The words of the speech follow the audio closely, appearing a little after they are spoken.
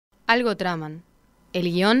Algo traman. El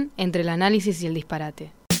guión entre el análisis y el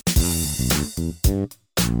disparate.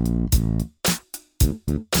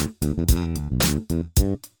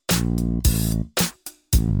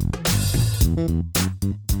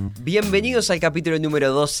 Bienvenidos al capítulo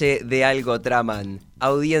número 12 de Algo Traman.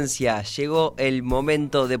 Audiencia, llegó el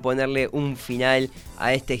momento de ponerle un final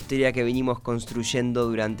a esta historia que venimos construyendo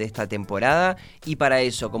durante esta temporada. Y para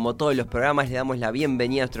eso, como todos los programas, le damos la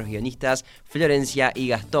bienvenida a nuestros guionistas Florencia y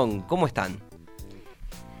Gastón. ¿Cómo están?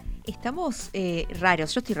 Estamos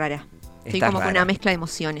raros, yo estoy rara. Estoy Estás como rara. con una mezcla de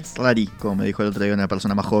emociones. Rari, como me dijo el otro día una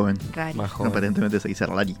persona más joven. Rari. Más joven. Aparentemente se dice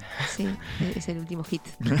Rari. Sí, es el último hit.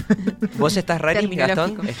 ¿Vos estás rari, Terminológico.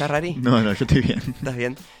 Gastón? ¿Estás rari? No, yo estoy bien. ¿Estás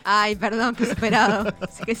bien? Ay, perdón, que superado.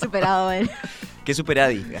 Sí que he superado él. Qué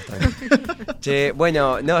superadi, Gastón. Che,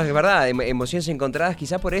 bueno, no, es verdad, emociones encontradas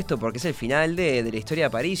quizá por esto, porque es el final de la historia de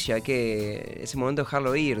Aparicio. Hay que, ese momento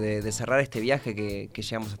dejarlo ir, de cerrar este viaje que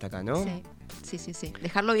llegamos hasta acá, ¿no? Sí.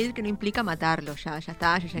 Dejarlo ir que no implica matarlo. Ya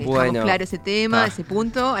está, ya Bueno, dejamos claro ese tema, está. ese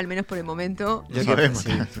punto, al menos por el momento. Lo sabemos,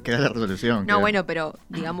 sí. queda la resolución. No, queda. bueno, pero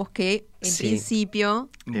digamos que en Sí. principio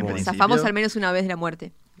Bueno, zafamos al menos una vez de la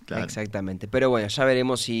muerte. Claro. Exactamente, pero bueno, ya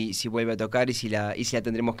veremos si vuelve a tocar y si la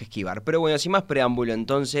tendremos que esquivar. Pero bueno, sin más preámbulo,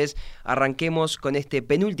 entonces arranquemos con este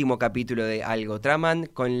penúltimo capítulo de Algo Traman,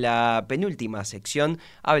 con la penúltima sección,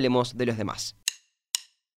 hablemos de los demás.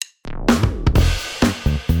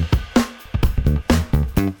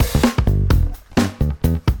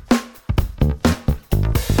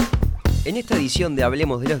 En esta edición de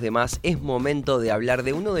Hablemos de los demás es momento de hablar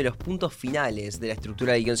de uno de los puntos finales de la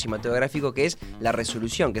estructura del guión cinematográfico, que es la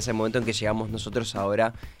resolución, que es el momento en que llegamos nosotros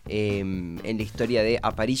ahora en la historia de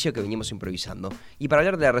Aparicio que venimos improvisando. Y para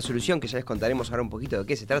hablar de la resolución, que ya les contaremos ahora un poquito de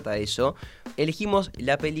qué se trata de eso, elegimos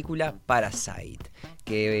la película Parasite,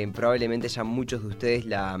 que probablemente ya muchos de ustedes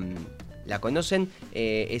la conocen.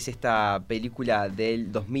 Es esta película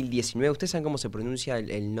del 2019. ¿Ustedes saben cómo se pronuncia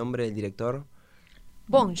el nombre del director?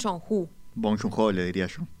 Bong Joon-ho. Bong Joon-ho le diría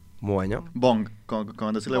yo. Bueno, Bong,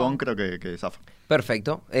 con decirle Bong creo que zafa.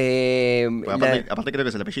 perfecto. Aparte creo que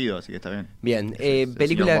es el apellido, así que está bien. Bien, el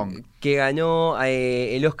película señor Bong. que ganó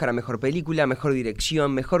el Oscar a Mejor Película, Mejor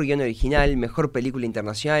Dirección, Mejor Guión Original, Mejor Película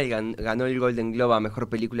Internacional, ganó el Golden Globe a Mejor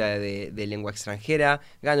Película de Lengua Extranjera,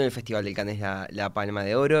 ganó el Festival del Cannes la Palma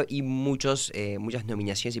de Oro y muchas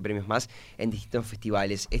nominaciones y premios más en distintos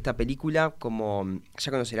festivales. Esta película, como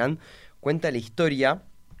ya conocerán, cuenta la historia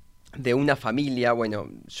de una familia. Bueno,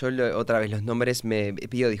 yo otra vez los nombres, me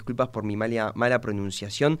pido disculpas por mi mala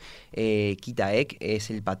pronunciación. Kitaek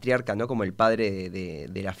es el patriarca, ¿no? Como el padre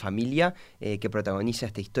de la familia que protagoniza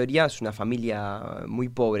esta historia. Es una familia muy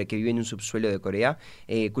pobre que vive en un subsuelo de Corea,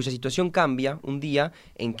 cuya situación cambia un día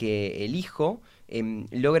en que el hijo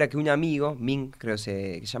logra que un amigo, Min creo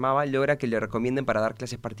se llamaba, logra que le recomienden para dar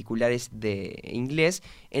clases particulares de inglés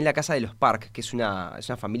en la casa de los Park, que es una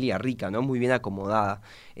familia rica, ¿no? Muy bien acomodada.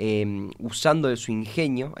 Usando de su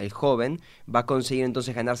ingenio, el joven va a conseguir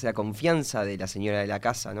entonces ganarse la confianza de la señora de la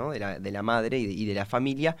casa, ¿no? de la madre y de la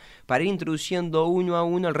familia, para ir introduciendo uno a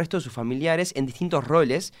uno al resto de sus familiares en distintos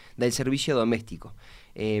roles del servicio doméstico.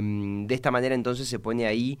 De esta manera entonces se pone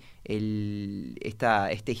ahí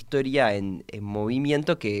esta historia en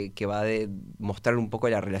movimiento que va a mostrar un poco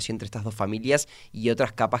la relación entre estas dos familias y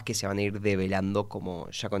otras capas que se van a ir develando, como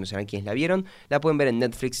ya conocerán quienes la vieron. La pueden ver en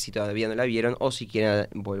Netflix si todavía no la vieron o si quieren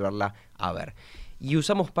volverla a ver. Y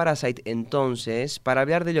usamos Parasite entonces para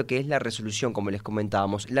hablar de lo que es la resolución, como les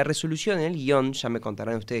comentábamos. La resolución en el guión, ya me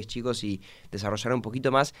contarán ustedes chicos y desarrollarán un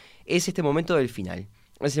poquito más, es este momento del final.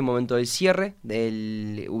 Es el momento del cierre,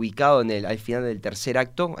 ubicado al final del tercer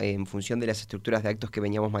acto, en función de las estructuras de actos que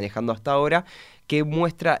veníamos manejando hasta ahora, que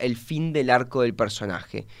muestra el fin del arco del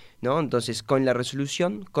personaje, ¿no? Entonces, con la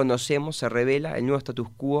resolución se revela el nuevo status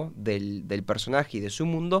quo del personaje y de su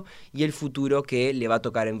mundo y el futuro que le va a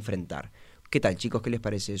tocar enfrentar. ¿Qué tal, chicos? ¿Qué les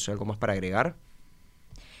parece eso? ¿Algo más para agregar?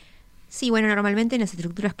 Sí, bueno, normalmente en las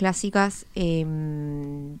estructuras clásicas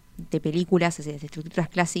de películas, las estructuras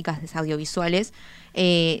clásicas audiovisuales,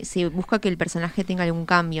 se busca que el personaje tenga algún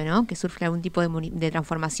cambio, ¿no? Que surja algún tipo de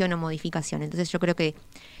transformación o modificación. Entonces yo creo que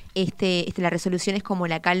la resolución es como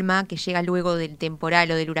la calma que llega luego del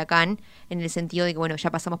temporal o del huracán, en el sentido de que, bueno,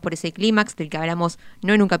 ya pasamos por ese clímax del que hablamos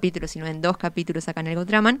no en un capítulo, sino en 2 capítulos acá en Algo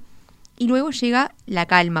Traman. Y luego llega la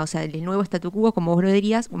calma, o sea, el nuevo statu quo, como vos lo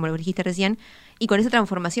dirías, como lo dijiste recién, y con esa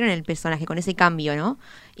transformación en el personaje, con ese cambio, ¿no?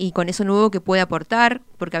 Y con eso nuevo que puede aportar,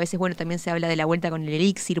 porque a veces, bueno, también se habla de la vuelta con el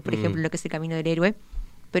elixir, por ejemplo, lo que es el camino del héroe,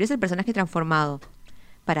 pero es el personaje transformado,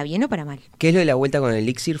 para bien o para mal. ¿Qué es lo de la vuelta con el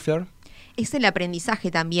elixir, Flor? Es el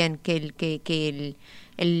aprendizaje también que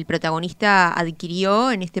el protagonista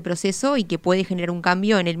adquirió en este proceso y que puede generar un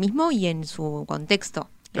cambio en él mismo y en su contexto,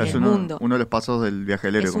 en el mundo. Uno de los pasos del viaje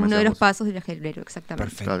del héroe. Es uno de los pasos del viaje del héroe, exactamente.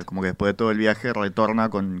 Perfecto. Claro, como que después de todo el viaje retorna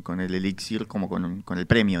con el elixir, como con el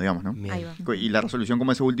premio, digamos, ¿no? Bien. Ahí va. Y la resolución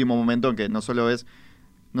como ese último momento en que no solo es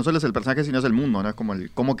el personaje, sino es el mundo, ¿no? Es como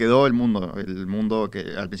cómo quedó el mundo que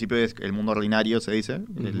al principio es el mundo ordinario, se dice,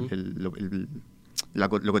 lo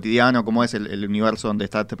cotidiano, cómo es el universo donde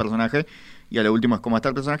está este personaje, y a lo último es cómo está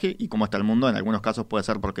el personaje y cómo está el mundo. En algunos casos puede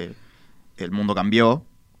ser porque el mundo cambió.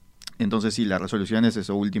 Entonces sí, la resolución es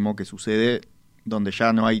eso último que sucede, donde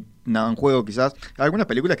ya no hay nada en juego, quizás. Hay algunas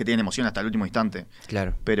películas que tienen emoción hasta el último instante.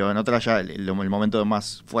 Claro. Pero en otras ya el momento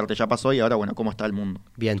más fuerte ya pasó y ahora, bueno, ¿cómo está el mundo?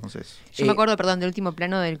 Bien. Entonces, Yo me acuerdo, del último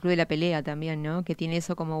plano del Club de la Pelea también, ¿no? Que tiene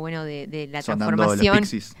eso como, bueno, de la sonando transformación. los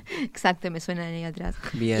Pixies. Exacto, me suena de ahí atrás.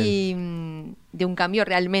 Bien. Y de un cambio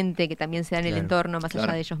realmente que también se da en el entorno, más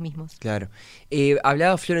allá de ellos mismos. Claro.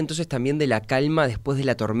 Hablaba Flor entonces también de la calma después de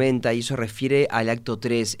la tormenta, y eso refiere al acto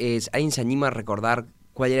 3. ¿Alguien se anima a recordar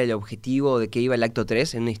cuál era el objetivo, de qué iba el acto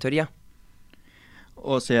 3 en una historia?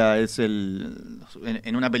 O sea,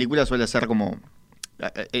 en una película suele ser como...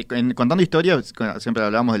 contando historias, siempre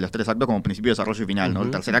hablábamos de los 3 actos como principio, desarrollo y final, ¿no?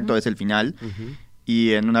 El tercer acto es el final,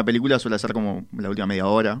 y en una película suele ser como la última media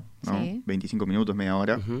hora, ¿no? Sí. 25 minutos, media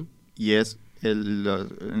hora, y es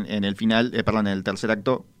en el final, en el tercer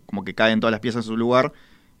acto, como que caen todas las piezas en su lugar,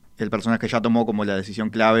 el personaje ya tomó como la decisión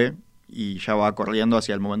clave y ya va corriendo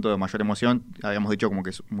hacia el momento de mayor emoción. Habíamos dicho como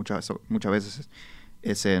que muchas veces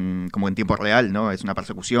es como en tiempo real, ¿no? Es una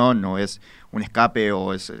persecución, o es un escape,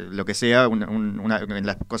 o es lo que sea, en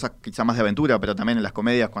las cosas quizá más de aventura, pero también en las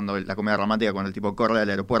comedias, la comedia romántica, cuando el tipo corre al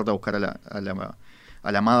aeropuerto a buscar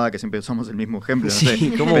a la amada, que siempre usamos el mismo ejemplo, no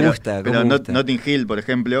sé. ¿Cómo gusta? Pero gusta? Notting Hill, por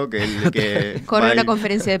ejemplo, que Corre una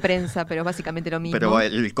conferencia de prensa, pero básicamente lo mismo. pero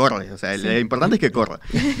él corre, o sea, lo importante es que corra.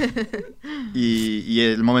 y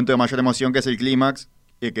el momento de mayor emoción, que es el clímax,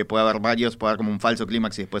 que puede haber varios, puede haber como un falso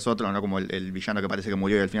clímax y después otro, ¿no? Como el villano que parece que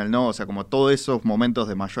murió y al final no. O sea, como todos esos momentos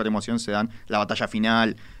de mayor emoción se dan, la batalla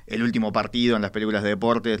final, el último partido en las películas de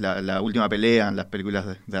deportes, la última pelea en las películas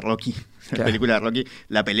de Rocky. Claro. La película de Rocky,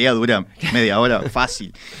 la pelea dura media hora,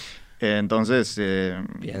 fácil. Entonces,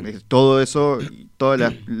 todo eso,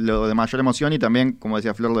 lo de mayor emoción, y también, como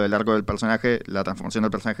decía Flor, lo del arco del personaje, la transformación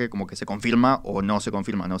del personaje, como que se confirma o no se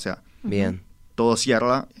confirma, ¿no? O sea, Bien. todo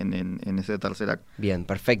cierra en ese tercer acto. Bien,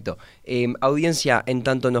 perfecto. Audiencia, en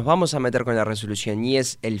tanto nos vamos a meter con la resolución y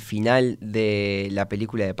es el final de la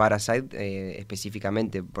película de Parasite,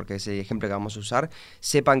 específicamente, porque es el ejemplo que vamos a usar,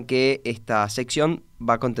 sepan que esta sección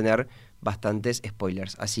va a contener bastantes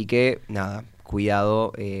spoilers. Así que, nada,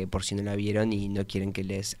 cuidado por si no la vieron y no quieren que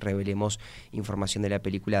les revelemos información de la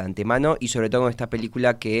película de antemano, y sobre todo con esta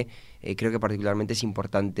película que creo que particularmente es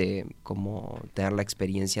importante como tener la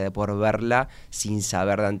experiencia de poder verla sin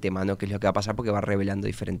saber de antemano qué es lo que va a pasar, porque va revelando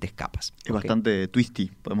diferentes capas. Es bastante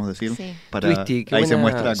twisty, podemos decir. Sí. Twisty, qué ahí se buena-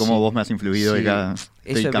 muestra cómo sí. vos me has influido y ya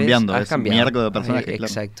estoy Eso cambiando. has Es cambiado. mi arco de personaje, claro.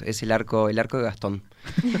 Exacto, es el arco de Gastón.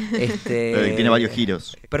 Tiene varios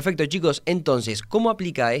giros. Perfecto, chicos. Entonces, ¿cómo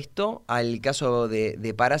aplica esto al caso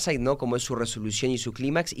de Parasite, ¿no? ¿Cómo es su resolución y su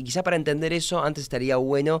clímax? Y quizá para entender eso, antes estaría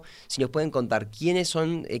bueno si nos pueden contar quién es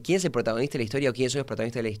el protagonista de la historia, o quiénes son los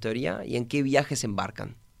protagonistas de la historia, y en qué viajes se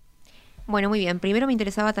embarcan. Bueno, muy bien. Primero me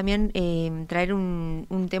interesaba también traer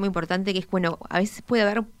un tema importante, que es, bueno, a veces puede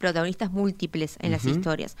haber protagonistas múltiples en las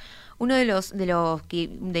historias. Uno de los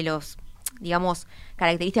digamos,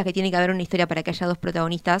 características que tiene que haber en una historia para que haya 2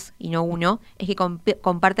 protagonistas y no uno, es que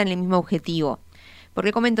compartan el mismo objetivo. ¿Por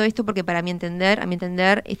qué comento esto? Porque a mi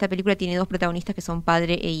entender, esta película tiene 2 protagonistas que son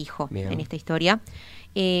padre e hijo. Bien. En esta historia,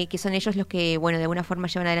 que son ellos los que, bueno, de alguna forma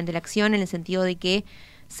llevan adelante la acción, en el sentido de que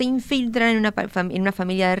se infiltran en una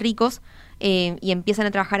familia de ricos y empiezan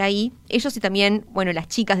a trabajar ahí. Ellos y también, bueno, las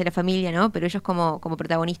chicas de la familia, ¿no? Pero ellos como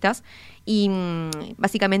protagonistas. Y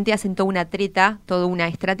básicamente hacen toda una treta, toda una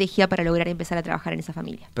estrategia para lograr empezar a trabajar en esa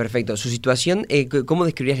familia. Perfecto. Su situación, ¿cómo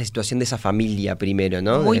describirías la situación de esa familia primero,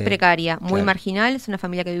 no? Muy precaria, muy claro. marginal. Es una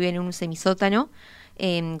familia que vive en un semisótano.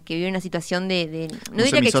 Que vive en una situación de no Un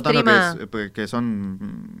diría que extrema, que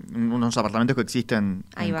son unos apartamentos que existen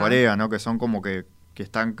en Corea, ¿no? Que son como que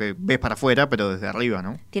ves para afuera, pero desde arriba,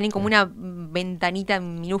 ¿no? Tienen como una ventanita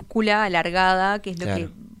minúscula, alargada, que es lo que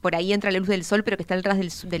por ahí entra la luz del sol, pero que está al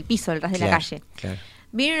ras del piso, al ras de la calle. Claro.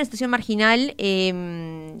 Viene una situación marginal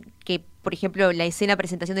que, por ejemplo, la escena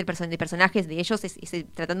presentación de personajes de ellos es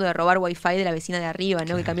tratando de robar wifi de la vecina de arriba, ¿no?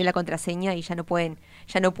 Claro. Que cambió la contraseña y ya no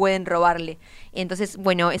pueden robarle. Entonces,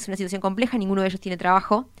 bueno, es una situación compleja, ninguno de ellos tiene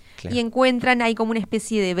trabajo. Claro. Y encuentran, hay como una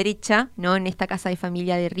especie de brecha, ¿no? En esta casa de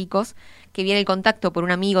familia de ricos, que viene el contacto por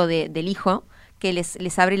un amigo del hijo, que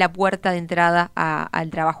les abre la puerta de entrada al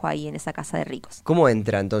trabajo ahí en esa casa de ricos. ¿Cómo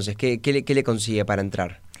entra entonces? ¿Qué le consigue para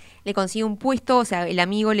entrar? Le consigue un puesto, o sea, el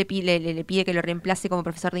amigo le pide que lo reemplace como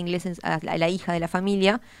profesor de inglés a la hija de la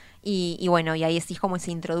familia, y bueno, y ahí es como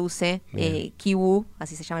se introduce Kiwoo,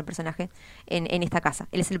 así se llama el personaje, en esta casa.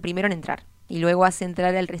 Él es el primero en entrar, y luego hace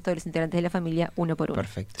entrar al resto de los integrantes de la familia uno por uno.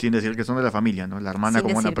 Perfecto. Sin decir que son de la familia, ¿no? La hermana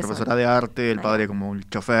como una profesora de arte, el padre como un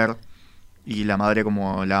chofer, y la madre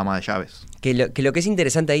como la ama de llaves. Que lo que es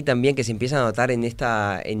interesante ahí también, que se empieza a notar en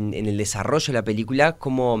el desarrollo de la película,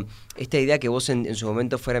 como esta idea que vos en su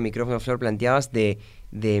momento fuera de micrófono, Flor, planteabas de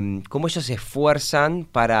cómo ellos se esfuerzan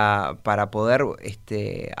para poder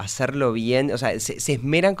hacerlo bien, o sea, se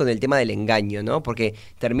esmeran con el tema del engaño, ¿no? Porque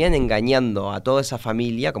terminan engañando a toda esa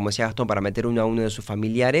familia, como decía Gastón, para meter uno a uno de sus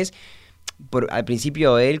familiares. Al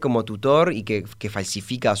principio él como tutor y que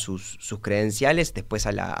falsifica sus credenciales, después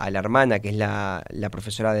a la hermana, que es la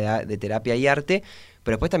profesora de terapia y arte,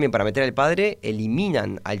 pero después también para meter al padre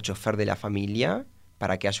eliminan al chofer de la familia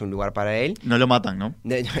para que haya un lugar para él. No lo matan, ¿no?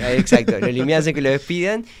 Exacto, lo eliminan, hacen que lo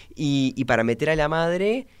despidan, y para meter a la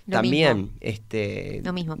madre lo también. Mismo.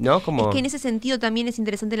 Lo mismo. ¿No? Como... Es que en ese sentido también es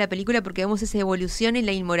interesante la película porque vemos esa evolución en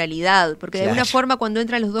la inmoralidad, porque de alguna forma cuando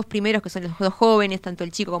entran los dos primeros, que son los dos jóvenes, tanto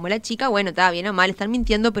el chico como la chica, bueno, está bien o mal, están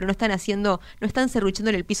mintiendo, pero no están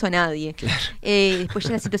serruchándole el piso a nadie. Claro. Después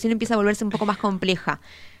ya la situación empieza a volverse un poco más compleja.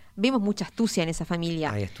 Vemos mucha astucia en esa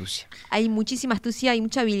familia. Hay astucia. Hay muchísima astucia, hay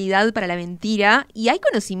mucha habilidad para la mentira y hay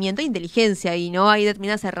conocimiento e inteligencia y no hay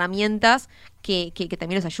determinadas herramientas que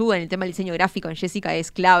también nos ayudan. El tema del diseño gráfico en Jessica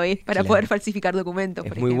es clave para poder falsicar documentos.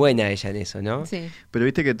 Es muy buena ella en eso, ¿no? Sí. Pero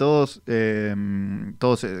viste que todos son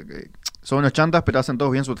unos chantas, pero hacen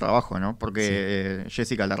todos bien su trabajo, ¿no? Porque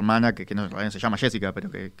Jessica, la hermana, que no se llama Jessica,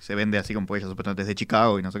 pero que se vende así como ella supuestamente es de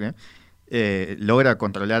Chicago y no sé qué, logra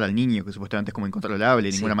controlar al niño, que supuestamente es como incontrolable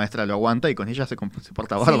y ninguna maestra lo aguanta, y con ella se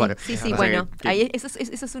porta bárbaro. Sí, bueno, ahí esa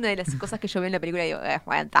es una de las cosas que yo veo en la película y digo,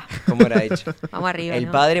 aguanta. ¿Cómo era hecho? Vamos arriba, El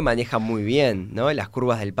padre maneja muy bien, ¿no? Las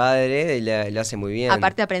curvas del padre lo hace muy bien.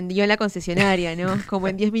 Aparte aprendió en la concesionaria, ¿no? Como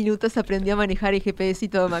en 10 minutos aprendió a manejar el GPS y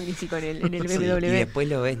todo magnífico en el BMW. Y después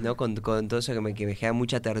lo ves, ¿no? Con todo eso que me genera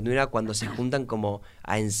mucha ternura cuando se juntan como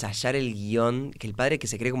a ensayar el guión, que el padre que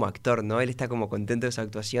se cree como actor, ¿no? Él está como contento de su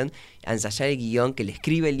actuación, a ensayar el guión que le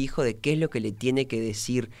escribe el hijo de qué es lo que le tiene que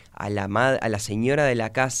decir a la señora de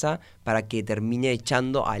la casa para que termine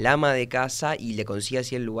echando al ama de casa y le consiga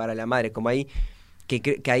así el lugar a la madre. Como ahí,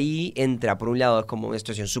 que ahí entra, por un lado, es como una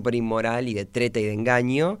situación súper inmoral y de treta y de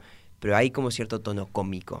engaño, pero hay como cierto tono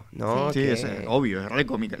cómico, ¿no? Sí, es obvio, es re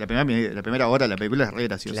cómica. La primera hora de la película es re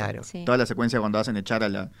graciosa. Claro. Sí. Toda la secuencia cuando hacen echar a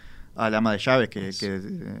la ama de llaves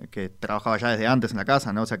que trabajaba ya desde antes en la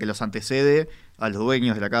casa, ¿no? O sea, que los antecede a los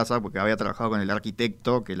dueños de la casa, porque había trabajado con el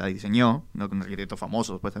arquitecto que la diseñó, ¿no? Con un arquitecto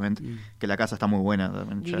famoso, supuestamente, que la casa está muy buena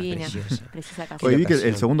también. Divina, preciosa. preciosa casa. Hoy vi que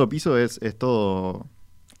el segundo piso es todo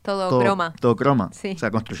croma. Todo croma. Sí. O sea,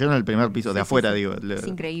 construyeron el primer piso, de afuera, digo. Es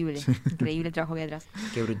increíble, increíble el trabajo que hay atrás.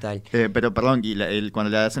 Qué brutal. Pero perdón, y cuando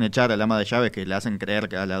le hacen echar al ama de llaves, que le hacen creer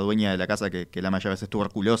que a la dueña de la casa que el ama de llaves es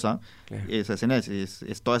tuberculosa, claro. Esa escena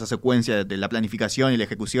es toda esa secuencia de la planificación y la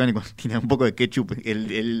ejecución, y tiene un poco de ketchup.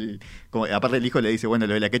 Como, aparte el hijo le dice, bueno,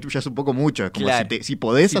 lo de la ketchup ya es un poco mucho, es como claro. si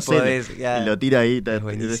podés hacer, claro. y lo tira ahí.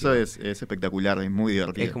 Es eso es espectacular, es muy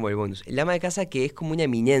divertido. Es como el bonus. El ama de casa que es como una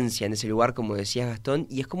eminencia en ese lugar, como decías, Gastón,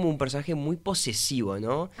 y es como un personaje muy posesivo,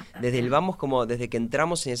 ¿no? Desde que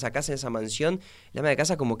entramos en esa casa, en esa mansión, el ama de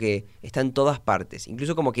casa como que está en todas partes,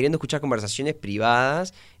 incluso como queriendo escuchar conversaciones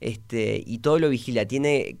privadas, y todo lo vigila,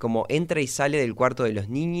 tiene como entra y sale del cuarto de los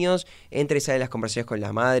niños, entra y sale de las conversaciones con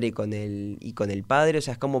la madre y con el padre, o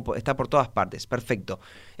sea, es como está por todas partes, perfecto.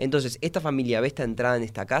 Entonces, esta familia ve esta entrada en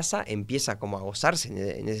esta casa, empieza como a gozarse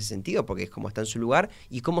en ese sentido, porque es como está en su lugar,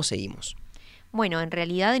 y cómo seguimos. Bueno, en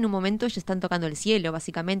realidad en un momento ellos están tocando el cielo,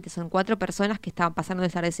 básicamente. Son 4 personas que estaban pasando de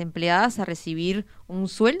estar desempleadas a recibir un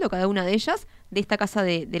sueldo, cada una de ellas, de esta casa,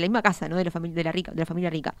 de la misma casa, ¿no? De la familia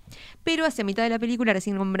rica. Pero hacia mitad de la película,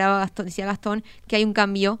 recién decía Gastón, que hay un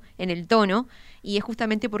cambio en el tono, y es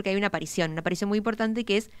justamente porque hay una aparición muy importante,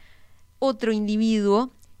 que es otro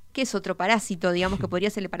individuo, que es otro parásito, digamos que podría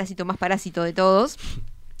ser el parásito más parásito de todos,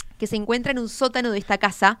 que se encuentra en un sótano de esta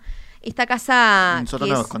casa, esta casa... Un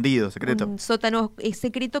sótano escondido, secreto. Un sótano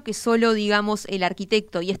secreto que solo, digamos, el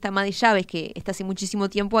arquitecto y esta ama de llaves, que está hace muchísimo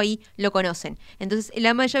tiempo ahí, lo conocen. Entonces, el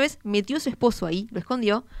ama de llaves metió a su esposo ahí, lo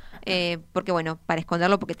escondió, porque bueno, para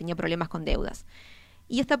esconderlo porque tenía problemas con deudas.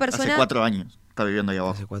 Y esta persona... Hace 4 años está viviendo ahí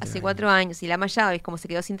abajo. Hace 4 años. Y la ama de llaves, como se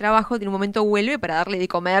quedó sin trabajo, en un momento vuelve para darle de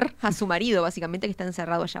comer a su marido, básicamente, que está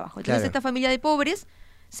encerrado allá abajo. Entonces, esta familia de pobres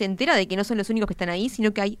se entera de que no son los únicos que están ahí,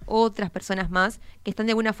 sino que hay otras personas más que están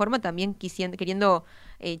de alguna forma también queriendo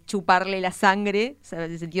chuparle la sangre, o sea,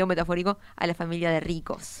 en el sentido metafórico, a la familia de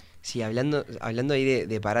ricos. Sí, hablando ahí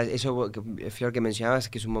de parar, eso, Flor, que mencionabas,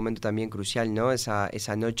 que es un momento también crucial, ¿no?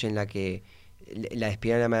 Esa noche en la que la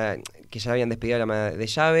despidieron que ya habían despedido a la ama de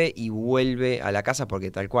llave y vuelve a la casa porque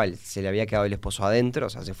tal cual, se le había quedado el esposo adentro, o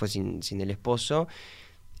sea, se fue sin el esposo.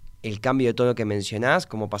 El cambio de tono que mencionás,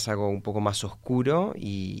 como pasa algo un poco más oscuro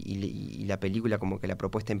y la película como que la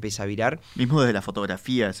propuesta empieza a virar. Mismo desde la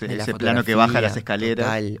fotografía, ese plano que baja las escaleras.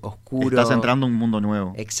 Total, oscuro. Estás entrando a un mundo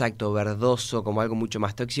nuevo. Exacto, verdoso, como algo mucho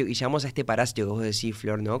más tóxico. Y llegamos a este parásito que vos decís,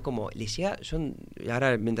 Flor, ¿no? Como le llega, yo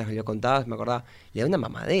ahora mientras lo contabas me acordaba, le da una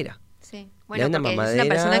mamadera. Sí. Bueno, porque es una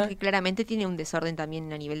persona que claramente tiene un desorden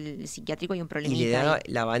también a nivel psiquiátrico y un problemita. Y le da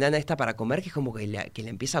la banana esta para comer, que es como que la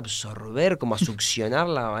empieza a absorber, como a succionar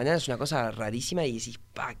la banana. Es una cosa rarísima y decís,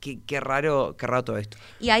 qué raro todo esto.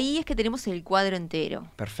 Y ahí es que tenemos el cuadro entero.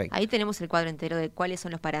 Perfecto. Ahí tenemos el cuadro entero de cuáles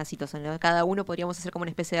son los parásitos, ¿no? Cada uno podríamos hacer como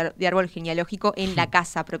una especie de árbol genealógico en la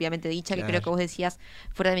casa propiamente dicha, claro. Que creo que vos decías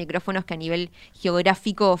fuera de micrófonos que a nivel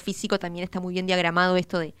geográfico o físico también está muy bien diagramado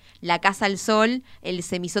esto de la casa al sol, el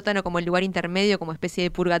semisótano como el lugar intermedio, como especie de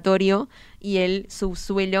purgatorio, y el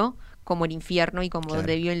subsuelo como el infierno y como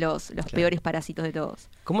donde viven los peores parásitos de todos.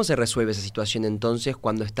 ¿Cómo se resuelve esa situación entonces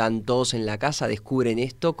cuando están todos en la casa, descubren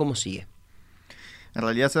esto? ¿Cómo sigue? En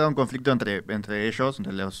realidad se da un conflicto entre ellos,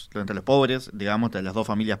 entre los pobres, digamos, entre las dos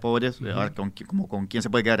familias pobres, a ver con quién se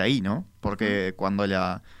puede quedar ahí, ¿no? Porque cuando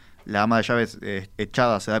la ama de llaves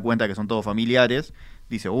echada se da cuenta que son todos familiares,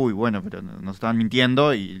 dice, uy, bueno, pero nos estaban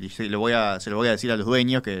mintiendo y se lo voy a decir a los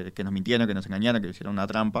dueños que nos mintieron, que nos engañaron, que hicieron una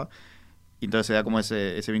trampa. Y entonces se da como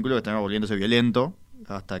ese vínculo que está volviéndose violento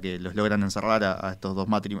hasta que los logran encerrar a estos dos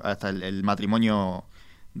hasta el matrimonio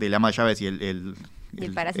de la ama de llaves y el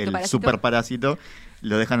super parásito.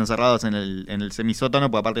 Lo dejan encerrados en el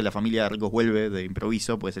semisótano, porque aparte la familia de ricos vuelve de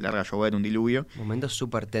improviso, pues se larga a llover un diluvio. Momento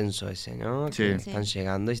súper tenso ese, ¿no? Sí. Que están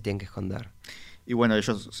llegando y se tienen que esconder. Y bueno,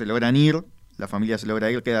 ellos se logran ir. La familia se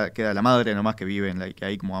logra ir, queda la madre nomás que vive que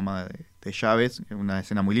hay como ama de llaves. Una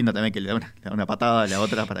escena muy linda también que le da una patada a la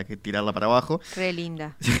otra para tirarla para abajo. Re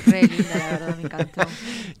linda, la verdad, me encantó.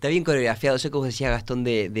 Está bien coreografiado, eso que vos decías, Gastón,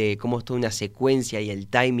 de cómo es toda una secuencia y el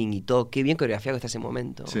timing y todo. Qué bien coreografiado está ese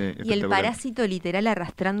momento. Sí, y el parásito literal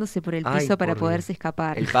arrastrándose por el piso para poderse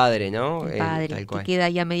escapar. El padre, ¿no? El padre, que queda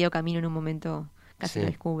ahí a medio camino en un momento, casi lo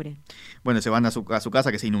descubre. Bueno, se van a su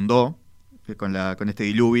casa que se inundó con este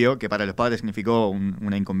diluvio, que para los padres significó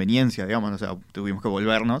una inconveniencia, digamos, o sea, tuvimos que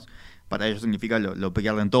volvernos. Para ellos significa lo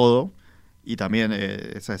pierden todo. Y también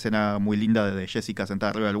esa escena muy linda de Jessica sentada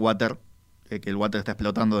arriba del water, que el water está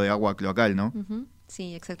explotando de agua cloacal, ¿no? Uh-huh.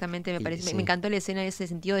 Sí, exactamente, me encantó la escena en ese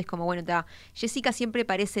sentido. Es como, bueno, Jessica siempre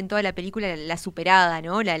parece en toda la película la superada,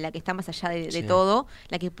 ¿no? La que está más allá de todo,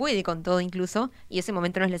 la que puede con todo incluso, y ese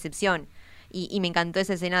momento no es la excepción. Y me encantó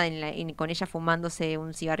esa escena con ella fumándose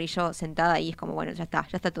un cigarrillo sentada ahí. Es como, bueno, ya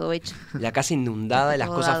está todo hecho. La casa inundada, las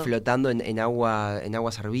cosas dado. Flotando en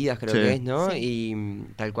aguas hervidas, creo que es, ¿no? Sí.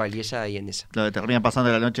 Y tal cual, y ella ahí en esa. Claro, terminan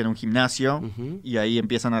pasando la noche en un gimnasio y ahí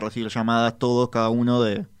empiezan a recibir llamadas todos, cada uno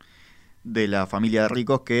de la familia de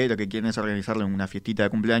ricos, que lo que quieren es organizarle una fiestita de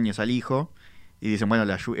cumpleaños al hijo. Y dicen,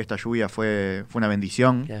 bueno, esta lluvia fue una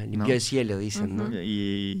bendición. Claro, limpió, ¿no? el cielo, dicen, ¿no?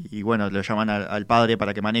 Y bueno, lo llaman al padre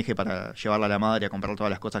para que maneje, para llevarla a la madre a comprar todas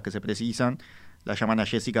las cosas que se precisan. La llaman a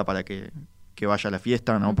Jessica para que vaya a la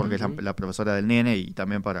fiesta, ¿no? Porque es la profesora del nene y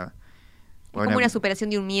también para... Es como una superación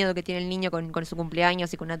de un miedo que tiene el niño con su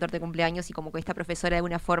cumpleaños y con una torta de cumpleaños, y como que esta profesora de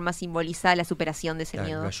alguna forma simboliza la superación de ese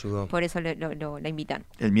miedo. Lo ayudó. Por eso la invitan.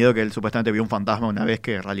 El miedo que él supuestamente vio un fantasma una vez,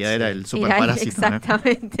 que en realidad era el super parásito.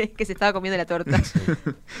 Exactamente, ¿no? Que se estaba comiendo la torta.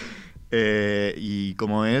 Y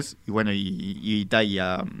como es, y bueno, y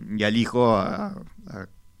al hijo, a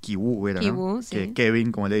Kibu, era, Kibu, ¿no? sí. Que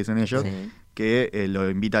Kevin, como le dicen ellos, que lo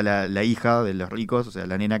invita la hija de los ricos, o sea,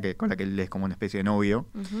 la nena con la que él es como una especie de novio.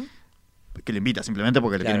 Que le invita simplemente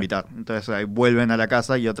porque le quiere invitar. Entonces ahí vuelven a la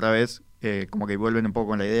casa y otra vez como que vuelven un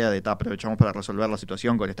poco con la idea de aprovechamos para resolver la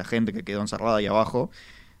situación con esta gente que quedó encerrada ahí abajo,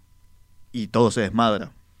 y todo se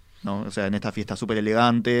desmadra. ¿no? O sea, en esta fiesta súper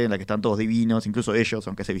elegante, en la que están todos divinos, incluso ellos,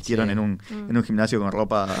 aunque se vistieron Sí. en un gimnasio con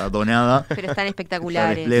ropa donada. Pero están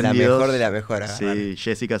espectaculares. Están espléndidos. La mejor de la mejor. Sí,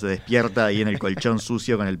 Jessica se despierta ahí en el colchón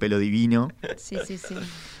sucio con el pelo divino. Sí, sí, sí.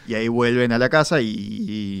 Y ahí vuelven a la casa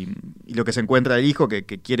y lo que se encuentra el hijo que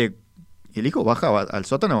quiere... El hijo baja al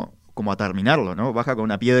sótano como a terminarlo, ¿no? Baja con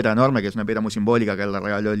una piedra enorme, que es una piedra muy simbólica que él le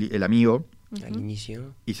regaló el amigo, Al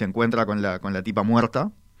inicio. y se encuentra con la tipa muerta,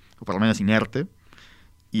 o por lo menos inerte.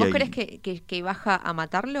 Y ¿Vos ahí- crees que baja a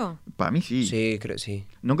matarlo? Para mí sí. Sí, creo sí.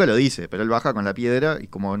 Nunca lo dice, pero él baja con la piedra y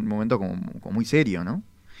como en un momento como muy serio, ¿no?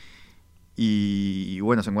 Y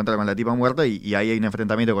bueno, se encuentra con la tipa muerta y ahí hay un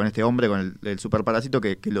enfrentamiento con este hombre, con el superparásito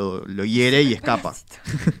que lo hiere y escapa.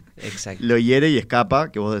 Exacto. Lo hiere y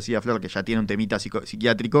escapa, que vos decías, Flor, que ya tiene un temita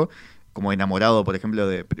psiquiátrico, como enamorado, por ejemplo,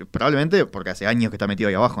 probablemente porque hace años que está metido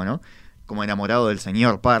ahí abajo, ¿no? Como enamorado del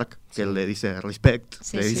señor Park, que él le dice respect,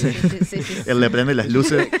 Sí, le sí, dice, sí. él le prende las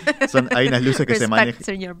luces, hay unas luces que se Respect, manejan.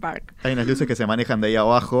 señor Park. Hay unas luces que se manejan de ahí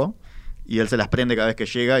abajo y él se las prende cada vez que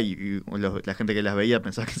llega y la gente que las veía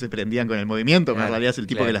pensaba que se prendían con el movimiento, pero en Claro, realidad es el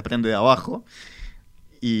tipo claro. que las prende de abajo.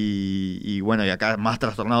 Y bueno, y acá más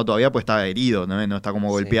trastornado todavía, pues está herido, no está como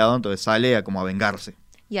Sí. golpeado, entonces sale como a vengarse.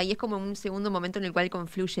 Y ahí es como un segundo momento en el cual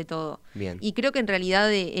confluye todo. Bien. Y creo que en realidad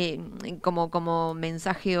como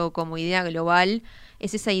mensaje o como idea global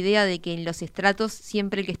es esa idea de que en los estratos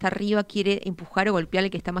siempre el que está arriba quiere empujar o golpear al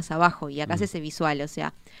que está más abajo. Y acá es ese visual, o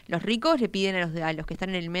sea, los ricos le piden a los que están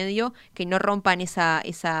en el medio que no rompan esa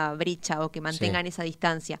brecha o que mantengan esa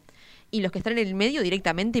distancia. Y los que están en el medio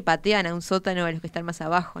directamente patean a un sótano a los que están más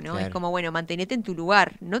abajo, ¿no? Claro. Es como, bueno, mantenete en tu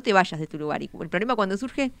lugar, no te vayas de tu lugar. Y el problema cuando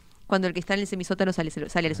surge, cuando el que está en el semisótano sale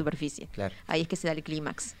a la superficie. Claro. Ahí es que se da el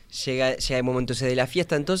clímax. Llega el momento ese de la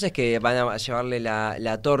fiesta, entonces, que van a llevarle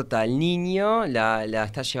la torta al niño, la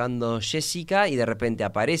está llevando Jessica, y de repente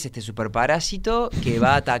aparece este superparásito que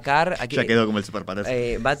va a atacar... Ya quedó como el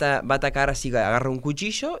superparásito. Va a atacar así, agarra un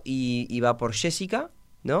cuchillo y va por Jessica,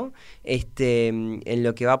 ¿no? En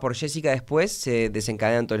lo que va por Jessica después se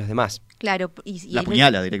desencadenan todos los demás. Claro. La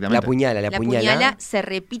apuñala directamente. La apuñala. Se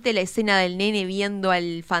repite la escena del nene viendo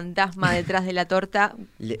al fantasma detrás de la torta.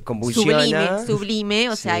 Convulsiona. Sublime,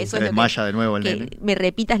 o sea, Sí. eso Se es lo desmaya de nuevo el que nene. me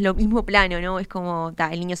repitas lo mismo plano, ¿no? Es como,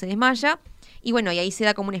 el niño se desmaya. Y bueno, y ahí se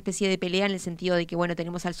da como una especie de pelea en el sentido de que, bueno,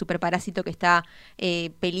 tenemos al superparásito que está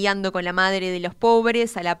peleando con la madre de los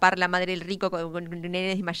pobres, a la par la madre del rico con un nene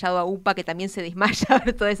desmayado a UPA que también se desmaya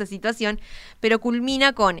ver toda esa situación, pero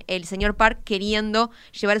culmina con el señor Park queriendo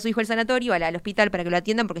llevar a su hijo al sanatorio, al hospital para que lo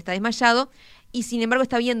atiendan porque está desmayado, y sin embargo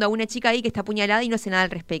está viendo a una chica ahí que está apuñalada y no hace nada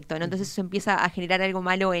al respecto, ¿no? Entonces eso empieza a generar algo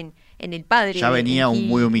malo en el padre. Ya venía en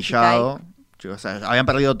muy humillado. Hikai. O sea, habían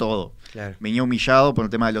perdido todo. Claro. Venía humillado por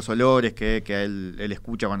el tema de los olores que él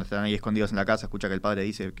escucha cuando están ahí escondidos en la casa, escucha que el padre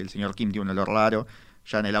dice que el señor Kim tiene un olor raro.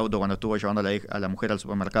 Ya en el auto, cuando estuvo llevando a la mujer al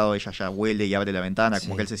supermercado, ella ya huele y abre la ventana,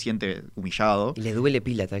 como Sí. que él se siente humillado. Y le duele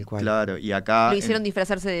pila, tal cual. Claro, y acá... Lo hicieron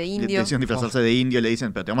disfrazarse de le indio. hicieron disfrazarse de indio, le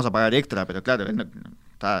dicen, pero te vamos a pagar extra, pero claro, él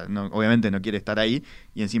obviamente no quiere estar ahí,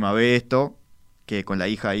 y encima ve esto, que con la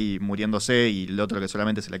hija ahí muriéndose, y el otro que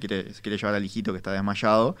solamente se quiere llevar al hijito que está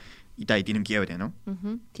desmayado, y tiene un quiebre, ¿no?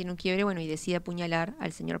 Ujú, tiene un quiebre, bueno, y decide apuñalar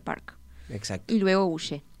al señor Park. Exacto. Y luego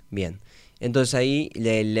huye. Bien. Entonces ahí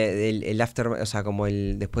el after, o sea, como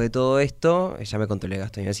después de todo esto, ya me contó el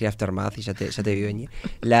gasto, iba a decir aftermath y ya te vi venir.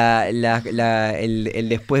 El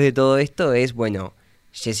después de todo esto es, bueno,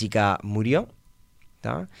 Jessica murió,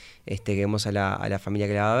 ¿tá? Que vemos a la familia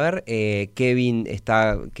que la va a ver. Kevin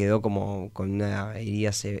quedó como con una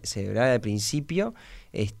herida cerebral al principio.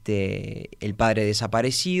 El padre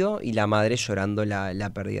desaparecido y la madre llorando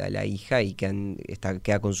la pérdida de la hija y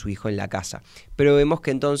queda con su hijo en la casa. Pero vemos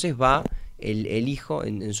que entonces va el hijo,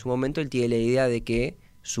 en su momento él tiene la idea de que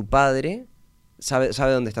su padre sabe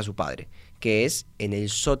dónde está su padre, que es en el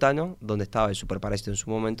sótano donde estaba el superparásito en su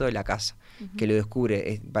momento de la casa, que lo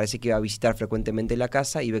descubre, parece que va a visitar frecuentemente la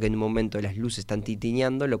casa y ve que en un momento las luces están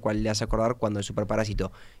titineando, lo cual le hace acordar cuando el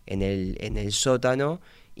superparásito en el sótano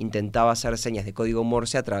intentaba hacer señas de código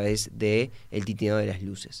Morse a través del titineo de las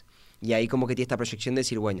luces. Y ahí como que tiene esta proyección de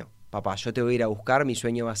decir, bueno, papá, yo te voy a ir a buscar, mi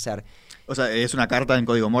sueño va a ser... O sea, es una carta en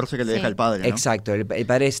código Morse que le deja el padre, ¿no? Exacto, el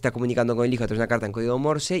padre se está comunicando con el hijo a través de una carta en código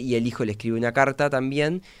Morse y el hijo le escribe una carta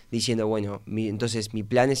también diciendo, bueno, entonces mi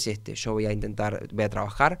plan es yo voy a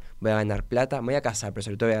trabajar, voy a ganar plata, me voy a casar, pero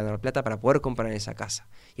sobre todo voy a ganar plata para poder comprar esa casa.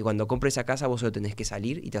 Y cuando compre esa casa vos solo tenés que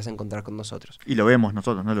salir y te vas a encontrar con nosotros. Y lo vemos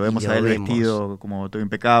nosotros, ¿no? Lo vemos a él vestido como todo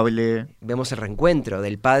impecable. Vemos el reencuentro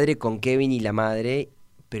del padre con Kevin y la madre,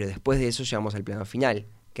 pero después de eso llegamos al plano final.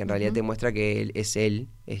 que en realidad te muestra que es él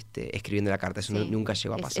escribiendo la carta. Eso nunca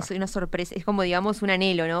llegó a pasar. Es una sorpresa, es como, digamos, un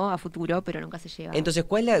anhelo, ¿no? A futuro, pero nunca se llega. Entonces,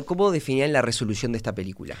 ¿cómo definirían la resolución de esta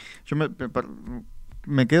película? Yo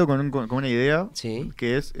me quedo con una idea, Sí.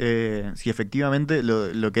 que es si efectivamente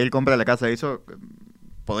lo que él compra la casa eso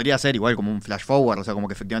podría ser igual como un flash forward, o sea, como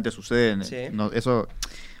que efectivamente sucede. Sí. Eso,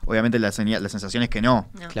 obviamente la sensación es que no.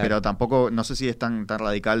 Claro. Pero tampoco, no sé si es tan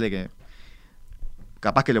radical de que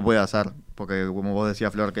capaz que lo puede hacer, porque como vos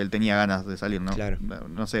decías, Flor, que él tenía ganas de salir, ¿no? Claro.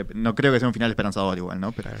 No sé, no creo que sea un final esperanzador igual,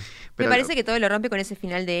 ¿no? Pero Me parece que todo lo rompe con ese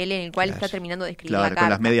final de él en el cual está terminando de escribir la carta. Con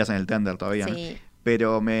las medias en el tender todavía, ¿no?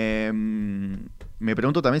 Pero me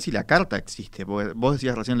pregunto también si la carta existe, porque vos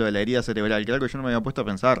decías recién lo de la herida cerebral, que algo que yo no me había puesto a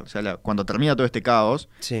pensar. O sea, cuando termina todo este caos,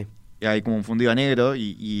 hay como un fundido a negro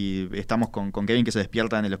y estamos con Kevin que se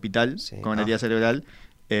despierta en el hospital con una herida cerebral.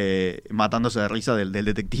 Matándose de risa del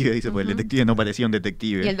detective, dice, porque el detective no parecía un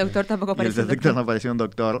detective. Y el doctor tampoco parecía un doctor. El detective no parecía un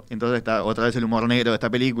doctor. Entonces está otra vez el humor negro de esta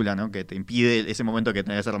película, ¿no? Que te impide ese momento que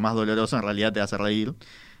tenía que ser más doloroso, en realidad te hace reír.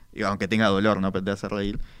 Y aunque tenga dolor, ¿no? Pero te hace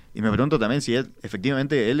reír. Y me pregunto también si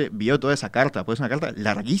efectivamente él vio toda esa carta, porque es una carta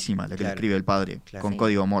larguísima la que le escribe el padre, con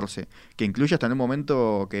código Morse, que incluye hasta en un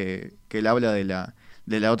momento que él habla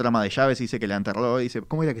de la otra ama de llaves y dice que la enterró, y dice,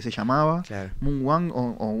 ¿cómo era que se llamaba? Moon Wang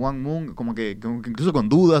o Wang Moon, como que incluso con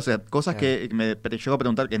dudas, o sea, cosas que me llegó a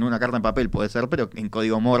preguntar que en una carta en papel puede ser, pero en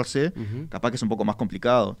código Morse, capaz que es un poco más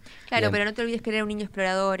complicado. Claro, pero no te olvides que era un niño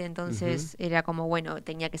explorador, entonces era como, bueno,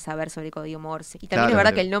 tenía que saber sobre código Morse. Y también es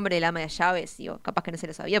verdad que el nombre del ama de llaves, digo, capás que no se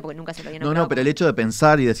lo sabía porque nunca se lo había nombrado. No, pero el hecho de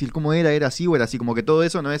pensar y decir cómo era así o era así, como que todo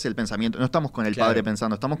eso no es el pensamiento, no estamos con el padre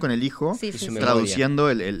pensando, estamos con el hijo traduciendo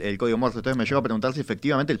el código Morse. Entonces me llevo a preguntar si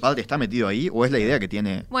efectivamente el padre está metido ahí o es la idea que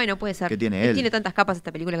tiene. Bueno, puede ser. Que tiene él. Tiene tantas capas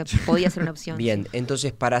esta película que podía ser una opción. Bien,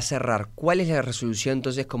 entonces para cerrar, ¿cuál es la resolución,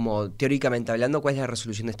 entonces, como teóricamente hablando, cuál es la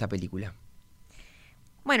resolución de esta película?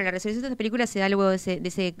 Bueno, la resolución de esta película se da luego de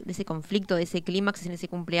ese conflicto, de ese clímax en ese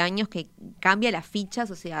cumpleaños que cambia las fichas,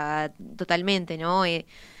 o sea, totalmente, ¿no?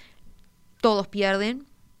 Todos pierden.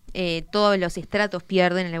 Todos los estratos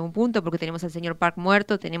pierden en algún punto porque tenemos al señor Park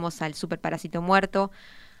muerto, tenemos al super parásito muerto,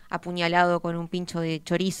 apuñalado con un pincho de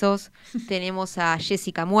chorizos, tenemos a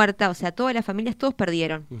Jessica muerta, o sea, todas las familias, todos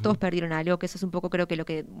perdieron algo, que eso es un poco creo que lo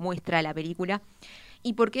que muestra la película.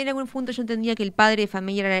 Y por qué en algún punto yo entendía que el padre de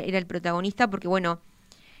familia era el protagonista, porque bueno,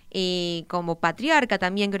 como patriarca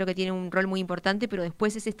también creo que tiene un rol muy importante, pero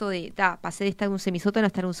después es esto de, pasé de estar en un semisótano a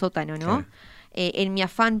estar en un sótano, ¿no? Claro. En mi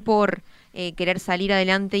afán por querer salir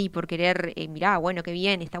adelante y por querer, mirá, bueno, qué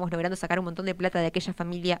bien, estamos logrando sacar un montón de plata de aquella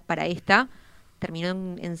familia para esta, terminó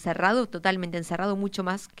encerrado, totalmente encerrado, mucho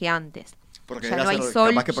más que antes. Porque ya no hay sol,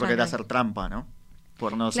 capaz que por querer hacer trampa, ¿no?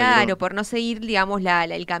 Por no seguir, digamos,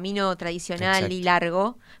 el camino tradicional y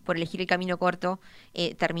largo, por elegir el camino corto,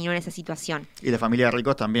 terminó en esa situación. Y la familia de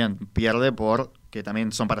ricos también pierde que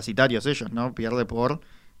también son parasitarios ellos, ¿no? Pierde por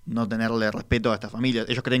no tenerle respeto a esta familia.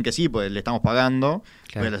 Ellos creen que sí, pues le estamos pagando,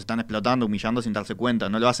 pero les están explotando, humillando sin darse cuenta.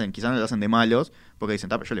 No lo hacen, quizás no lo hacen de malos, porque dicen,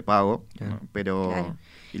 pero yo le pago, ¿no? Pero... Claro.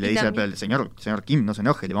 Y le dice al señor Kim, no se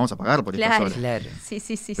enoje, le vamos a pagar por estas horas. Claro. Sí.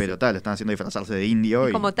 Pero lo están haciendo disfrazarse de indio.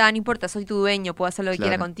 Como no importa, soy tu dueño, puedo hacer lo que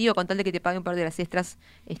quiera contigo, con tal de que te pague un par de horas extras,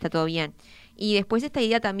 está todo bien. Y después esta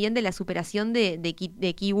idea también de la superación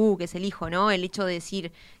de Ki-woo, que es el hijo, ¿no? El hecho de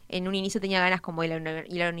decir, en un inicio tenía ganas como de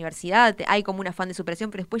ir a la universidad, hay como un afán de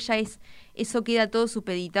superación, pero después ya eso queda todo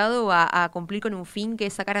supeditado a cumplir con un fin que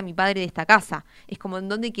es sacar a mi padre de esta casa. Es como en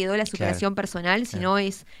dónde quedó la superación personal, si no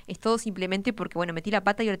es todo simplemente porque, bueno, metí la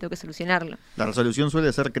pata y ahora tengo que solucionarlo. La resolución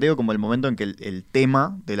suele ser, creo, como el momento en que el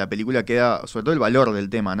tema de la película queda, sobre todo el valor del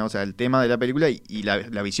tema, ¿no? O sea, el tema de la película y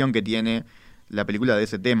la visión que tiene la película de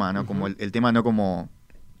ese tema, ¿no? Como el tema no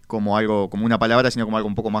como algo, como una palabra, sino como algo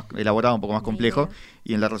un poco más elaborado, un poco más complejo,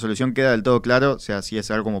 y en la resolución queda del todo claro, o sea, si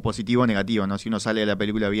es algo como positivo o negativo, ¿no? Si uno sale de la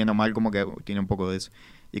película bien o mal, como que tiene un poco de eso.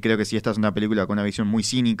 Y creo que si esta es una película con una visión muy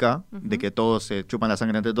cínica, de que todos se chupan la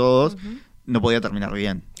sangre entre todos, no podía terminar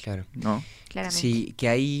bien. Claro. ¿No? Claramente. Sí, que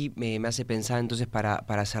ahí me hace pensar entonces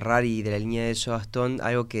para cerrar y de la línea de eso, Gastón,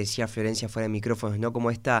 algo que decía Florencia fuera de micrófonos, ¿no?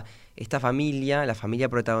 Como esta familia, la familia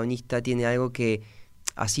protagonista tiene algo que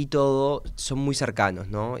así todo son muy cercanos,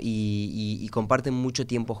 ¿no? Y comparten mucho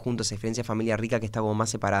tiempo juntos, a diferencia de familia rica que está como más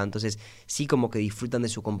separada. Entonces sí como que disfrutan de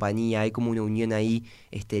su compañía, hay como una unión ahí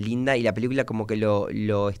linda, y la película como que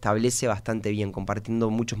lo establece bastante bien, compartiendo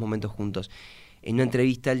muchos momentos juntos. En una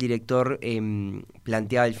entrevista el director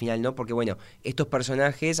planteaba al final, ¿no? Porque bueno, estos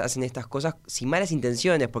personajes hacen estas cosas sin malas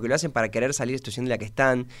intenciones, porque lo hacen para querer salir de la situación de la que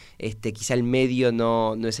están. Quizá el medio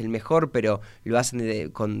no es el mejor, pero lo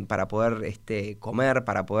hacen para poder comer,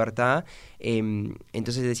 para poder estar.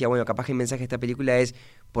 Entonces decía, bueno, capaz que el mensaje de esta película es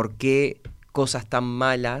por qué cosas tan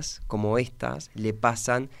malas como estas le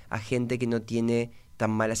pasan a gente que no tiene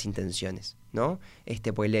tan malas intenciones, ¿no?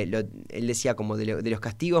 Pues él decía como de los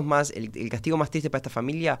castigos más, el castigo más triste para esta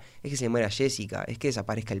familia es que se muera Jessica, es que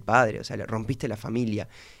desaparezca el padre, o sea, le rompiste la familia.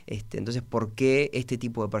 Entonces, ¿por qué este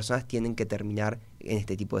tipo de personas tienen que terminar en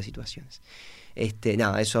este tipo de situaciones?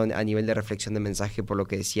 Nada, eso a nivel de reflexión de mensaje por lo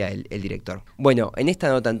que decía el director. Bueno, en esta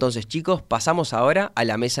nota entonces, chicos, pasamos ahora a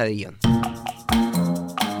la mesa de guión.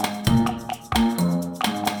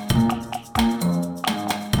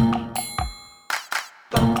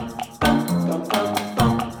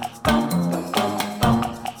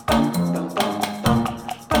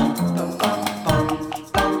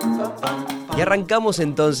 Y arrancamos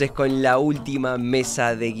entonces con la última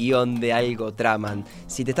mesa de guión de Algo Traman.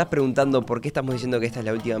 Si te estás preguntando por qué estamos diciendo que esta es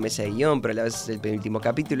la última mesa de guión, pero a la vez es el penúltimo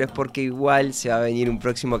capítulo, es porque igual se va a venir un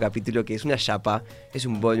próximo capítulo que es una chapa, es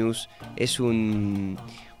un bonus, es un...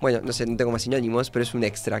 Bueno, no sé, no tengo más sinónimos, pero es un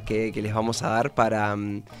extra que les vamos a dar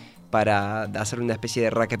para hacer una especie de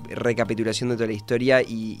recapitulación de toda la historia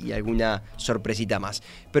y alguna sorpresita más.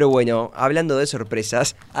 Pero bueno, hablando de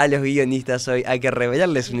sorpresas, a los guionistas hoy hay que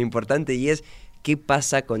revelarles una importante y es qué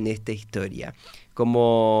pasa con esta historia.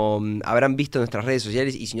 Como habrán visto en nuestras redes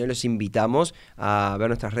sociales, y si no los invitamos a ver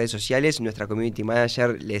nuestras redes sociales, nuestra community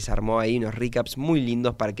manager les armó ahí unos recaps muy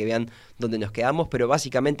lindos para que vean dónde nos quedamos, pero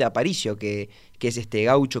básicamente Aparicio, que es este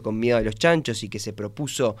gaucho con miedo a los chanchos y que se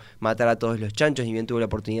propuso matar a todos los chanchos, y bien tuvo la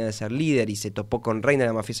oportunidad de ser líder y se topó con Reina,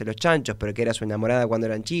 la mafiosa de los chanchos, pero que era su enamorada cuando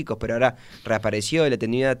eran chicos, pero ahora reapareció, le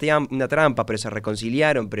tenía una trampa, pero se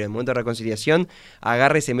reconciliaron, pero en el momento de reconciliación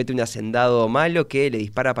agarra y se mete un hacendado malo que le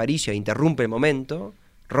dispara a Aparicio e interrumpe el momento,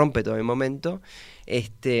 rompe todo el momento.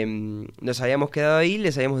 Nos habíamos quedado ahí,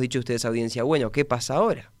 les habíamos dicho a ustedes, audiencia, bueno, ¿qué pasa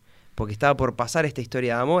ahora? Porque estaba por pasar esta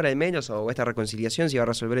historia de amor al menos, o esta reconciliación, se iba a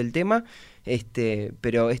resolver el tema,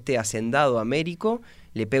 pero este hacendado Américo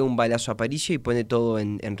le pega un balazo a Aparicio y pone todo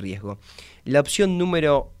en riesgo. La opción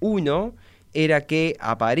número 1 era que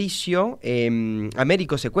Aparicio,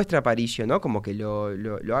 Américo secuestra a Aparicio, ¿no? Como que lo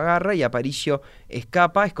agarra y Aparicio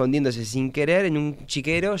escapa escondiéndose sin querer en un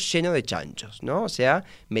chiquero lleno de chanchos, ¿no? O sea,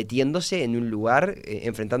 metiéndose en un lugar,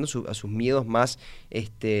 enfrentando a sus miedos más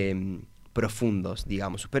profundos,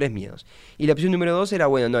 digamos, sus peores miedos. Y la opción número 2 era,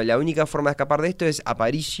 bueno, no, la única forma de escapar de esto es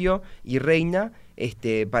Aparicio y Reina,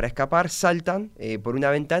 para escapar saltan por una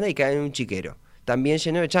ventana y caen en un chiquero, también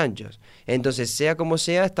lleno de chanchos. Entonces, sea como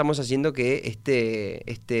sea, estamos haciendo que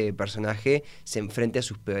este personaje se enfrente a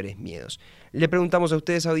sus peores miedos. Le preguntamos a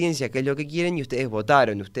ustedes, audiencia, qué es lo que quieren y ustedes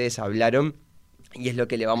votaron, ustedes hablaron. Y es lo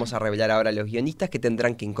que le vamos a revelar ahora a los guionistas, que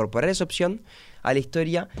tendrán que incorporar esa opción a la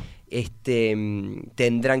historia,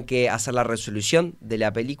 tendrán que hacer la resolución de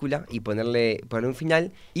la película y poner un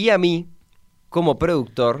final. Y a mí, como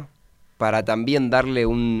productor, para también darle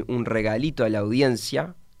un regalito a la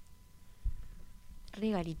audiencia.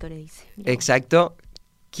 Regalito le dice. Mirá. Exacto.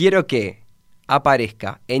 Quiero que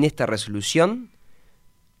aparezca en esta resolución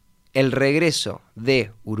el regreso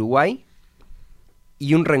de Uruguay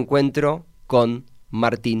y un reencuentro con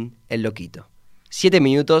Martín el Loquito. 7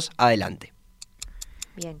 minutos, adelante.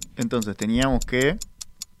 Bien. Entonces teníamos que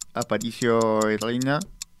Aparicio y Reina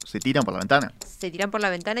se tiran por la ventana. Se tiran por la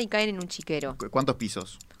ventana y caen en un chiquero. ¿Cuántos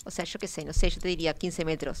pisos? O sea, yo qué sé, no sé, yo te diría 15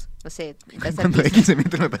 metros. No sé. ¿Cuánto de 15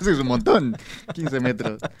 metros? Me parece que es un montón. 15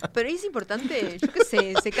 metros. Pero es importante, yo qué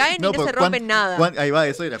sé, se caen y no se rompen nada. Ahí va,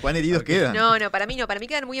 eso era. ¿Cuán heridos quedan? No, para mí no. Para mí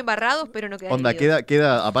quedan muy embarrados, pero no quedan Onda, heridos.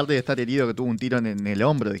 queda, aparte de estar herido que tuvo un tiro en el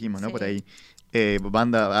hombro, dijimos, ¿no? Sí. Por ahí.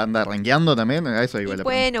 ¿Anda rengueando también? A eso iba la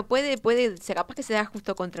bueno, puede, capaz que se da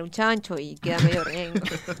justo contra un chancho y queda medio rengo.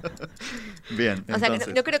 Bien, o sea, entonces,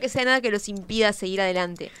 que no creo que sea nada que los impida seguir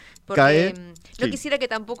adelante. Porque cae, no sí. quisiera que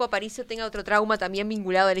tampoco Aparicio tenga otro trauma también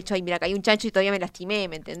vinculado al hecho de, mira, caí un chancho y todavía me lastimé,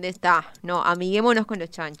 ¿me entendés? No, amiguémonos con los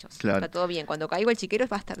chanchos. Claro. Está todo bien. Cuando caiga el chiquero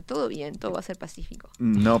va a estar todo bien, todo va a ser pacífico.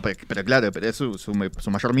 No, pero claro, pero es su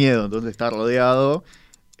mayor miedo. Entonces está rodeado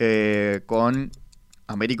con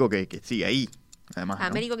Américo que sigue ahí. Además, ¿no?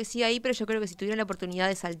 Américo que sigue ahí, pero yo creo que si tuvieron la oportunidad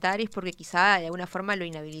de saltar es porque quizá de alguna forma lo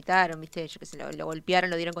inhabilitaron, ¿viste? Yo que sé, lo golpearon,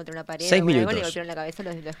 lo dieron contra una pared, 6 minutos. algo, le golpearon la cabeza,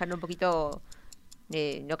 lo dejaron un poquito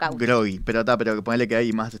knockout. Groggy, pero ponele que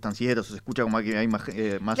hay más estancieros, se escucha como que hay más...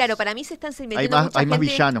 Claro, para mí se están metiendo hay mucha más gente.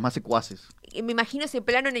 villanos, más secuaces. Me imagino ese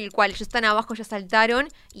plano en el cual ellos están abajo, ya saltaron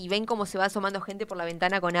y ven cómo se va asomando gente por la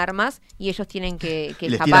ventana con armas y ellos tienen que Y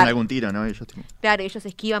les escapar. tiran algún tiro, ¿no? Claro, ellos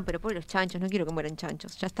esquivan, pero por los chanchos, no quiero que mueran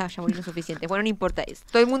chanchos. Ya está, ya murieron suficientes. Bueno, no importa eso.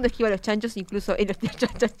 Todo el mundo esquiva los chanchos, incluso los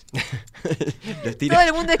chanchos. Todo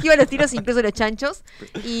el mundo esquiva los tiros, incluso los chanchos.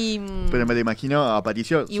 Pero me lo imagino a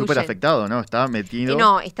Aparicio y súper huyen. afectado, ¿no? Está metido.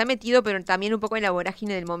 No, está metido, pero también un poco en la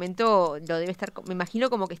vorágine del momento lo debe estar, me imagino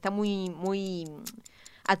como que está muy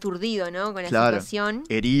aturdido, ¿no? Con la situación.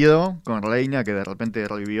 Herido, con Reina, que de repente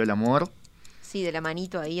revivió el amor. Sí, de la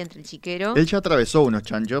manito ahí entre el chiquero. Él ya atravesó unos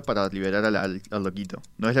chanchos para liberar al loquito.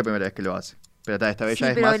 No es la primera vez que lo hace. Pero esta vez Sí, ya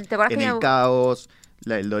es pero más ¿te acordás en que el caos,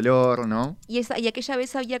 el dolor, ¿no? Y aquella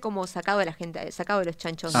vez había como sacado a la gente, sacado de los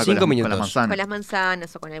chanchos. 5 minutos. Con las manzanas. Con las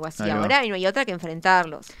manzanas o con algo así. Ahí va. Ahora y no hay otra que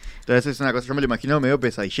enfrentarlos. Entonces es una cosa, yo me lo imagino medio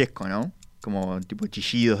pesadillesco, ¿no? Como tipo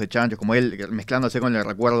chillidos de chanchos, como él mezclándose con el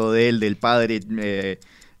recuerdo de él, del padre,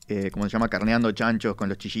 ¿cómo se llama? Carneando chanchos con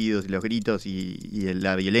los chillidos y los gritos y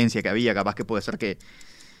la violencia que había. Capaz que puede ser que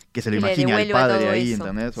se lo Que le imagine al devuelva padre todo ahí, eso.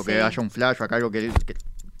 ¿entendés? O Sí. que haya un flash o acá algo que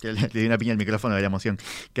le dé una piña al micrófono de la emoción.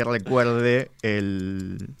 Que recuerde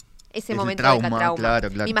Ese el momento trauma, de trauma. claro.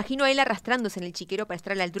 Me imagino a él arrastrándose en el chiquero para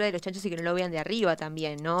estar a la altura de los chanchos y que no lo vean de arriba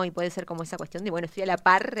también, ¿no? Y puede ser como esa cuestión de, bueno, estoy a la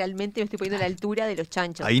par, realmente me estoy poniendo a la altura de los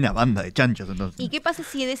chanchos. Hay una banda de chanchos, entonces. ¿Y qué pasa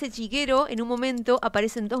si de ese chiquero en un momento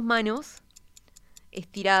aparecen dos manos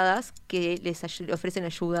estiradas que les ofrecen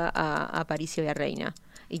ayuda a Aparicio y a Reina?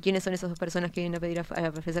 ¿Y quiénes son esas dos personas que vienen a pedir a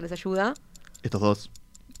ofrecerles ayuda? Estos dos.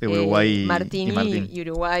 De Uruguay Martín y Martín. y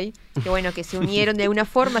Uruguay, que bueno, que se unieron de alguna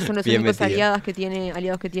forma, son los Bien únicos metido. aliados que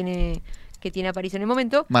tiene Aparicio en el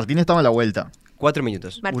momento. Martín estaba a la vuelta. 4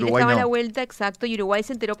 minutos. Martín Uruguay estaba a no. la vuelta, exacto, y Uruguay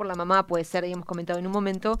se enteró por la mamá, puede ser, habíamos comentado en un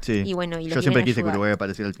momento. Sí. Y bueno, y los yo siempre vienen a quise que ayudar. Uruguay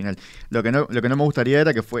apareciera al final. Lo que no me gustaría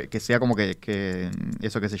era que sea como que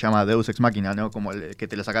eso que se llama Deus Ex Machina, ¿no? Como que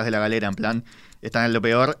te lo sacás de la galera, en plan, están en lo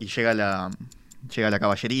peor y llega la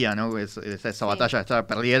caballería, ¿no? Esa batalla ya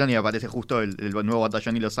perdieron y aparece justo el nuevo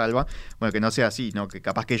batallón y lo salva. Bueno, que no sea así, ¿no? Que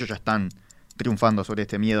capaz que ellos ya están triunfando sobre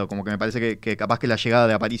este miedo. Como que me parece que capaz que la llegada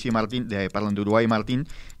de Aparicio y Martín, de Uruguay y Martín,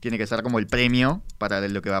 tiene que ser como el premio para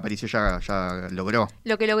lo que Aparicio ya logró.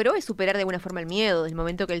 Lo que logró es superar de alguna forma el miedo. Del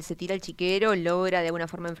momento que él se tira al chiquero, logra de alguna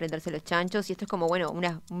forma enfrentarse a los chanchos. Y esto es como, bueno,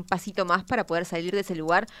 un pasito más para poder salir de ese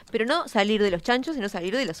lugar. Pero no salir de los chanchos, sino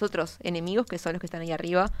salir de los otros enemigos que son los que están ahí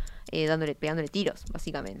arriba, pegándole tiros,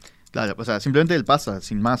 básicamente. Claro, o sea, simplemente él pasa,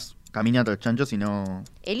 sin más, camina entre los chanchos y no...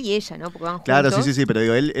 Él y ella, ¿no? Porque van juntos. Claro, sí, pero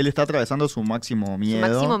digo, él está atravesando su máximo miedo.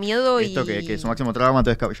 Su máximo miedo esto y... que es su máximo trauma,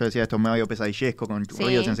 entonces yo decía esto medio pesadillesco con Sí.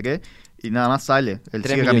 ruidos y no sé qué, y nada más sale, él 3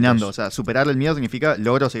 sigue minutos. caminando, o sea, superar el miedo significa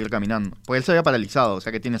logro seguir caminando, porque él se había paralizado, o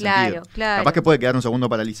sea que tiene sentido. Claro. Capaz que puede quedar un segundo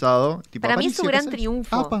paralizado. Tipo, Para mí es su Aparicio, gran ¿qué haces?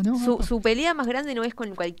 triunfo. Apa, no, apa. Su pelea más grande no es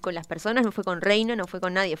con las personas, no fue con Reina, no fue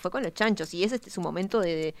con nadie, fue con los chanchos. Y ese es su momento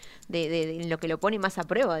de lo que lo pone más a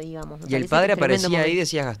prueba, digamos. Me ¿Y el parece padre que es tremendo aparecía ahí, momento.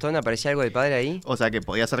 decías Gastón? ¿Aparecía algo del padre ahí? O sea que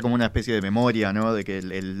podía ser como una especie de memoria, ¿no? De que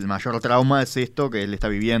el mayor trauma es esto que él está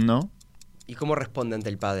viviendo. ¿Y cómo responde ante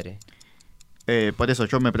el padre? Por eso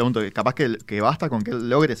yo me pregunto, capaz que basta con que él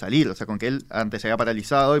logre salir, o sea, con que él antes se había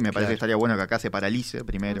paralizado y me parece Claro. que estaría bueno que acá se paralice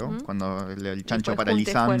primero, Ujú. cuando el chancho después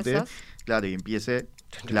junte paralizante, fuerzas. claro, y empiece,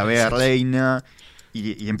 la vea Reina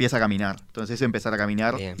y empieza a caminar. Entonces empezar a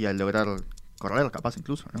caminar Bien. y al lograr correr, capaz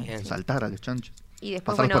incluso, ¿no? Bien. Saltar a los chanchos. Y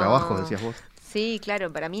después, Pasar por bueno, abajo, decías vos. Sí,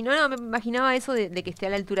 claro, para mí, no, me imaginaba eso de que esté a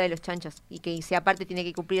la altura de los chanchos y que si aparte tiene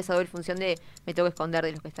que cumplir esa doble función de me tengo que esconder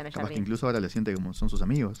de los que están allá Capaz que arriba. incluso ahora le siente como son sus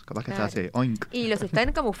amigos. Capaz que Claro. hasta hace oink. Y los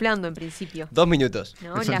están camuflando en principio, 2 minutos.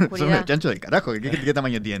 ¿no? La Son unos oscuridad. chanchos del carajo. ¿Qué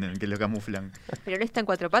tamaño tienen que lo camuflan? Pero no está en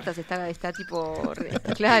cuatro patas, está tipo,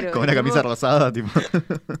 está claro. Con una tipo- camisa rosada, tipo.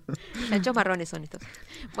 Chanchos marrones son estos.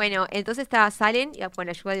 Bueno, entonces salen con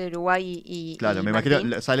la ayuda de Uruguay y Claro, y me Martín.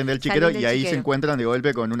 imagino, salen del chiquero Salen del y ahí chiquero. se encuentran de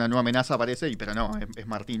golpe con una nueva amenaza, aparece, pero no, es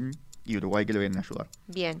Martín y Uruguay que lo vienen a ayudar.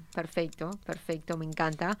 Bien, perfecto, me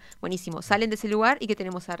encanta. Buenísimo. Salen de ese lugar y que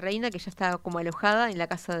tenemos a Reina que ya está como alojada en la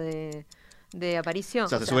casa de Aparicio. O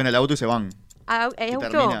sea, se suben al auto y se van. ¿Hay y auto?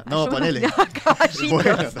 termina. No, Ayuda. ponele. No, caballitos.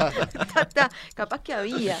 Bueno, está. Capaz que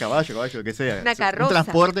había. Caballo, lo que sea. Una Un carroza.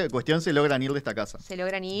 transporte, cuestión se logran ir de esta casa. Se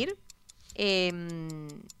logran ir.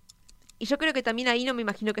 Y yo creo que también ahí no me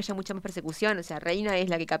imagino que haya mucha más persecución. O sea, Reina es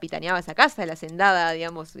la que capitaneaba esa casa, la hacendada,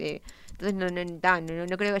 digamos. Entonces no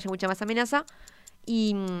creo que haya mucha más amenaza.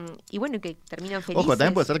 Y bueno, que terminan felices. Ojo,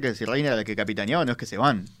 también puede ser que si Reina era la que capitaneaba, no es que se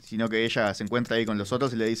van, sino que ella se encuentra ahí con los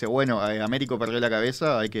otros y le dice, bueno, Américo perdió la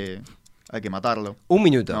cabeza, hay que matarlo. 1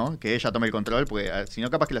 minuto. ¿No? Que ella tome el control, porque si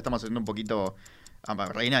no, capaz que la estamos haciendo un poquito...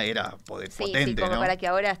 Reina era Sí, potente, como ¿no? para que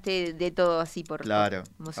ahora esté de todo así por Claro,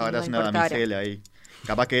 como si ahora no es una importara. damisela ahí.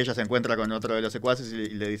 Capaz que ella se encuentra con otro de los secuaces y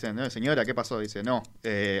le dicen, no, señora, ¿qué pasó? Dice, no,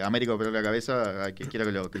 Américo perdió la cabeza,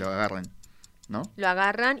 quiero que lo agarren, ¿no? Lo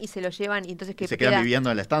agarran y se lo llevan y entonces Y que se quedan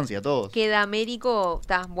viviendo en la estancia todos. queda Américo,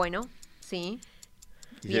 está bueno, sí.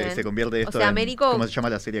 Y Bien. se convierte esto O sea, en... Américo- ¿Cómo se llama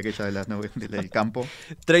la serie aquella del campo?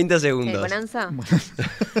 30 segundos. ¿Bonanza?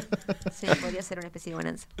 Sí, podría ser una especie de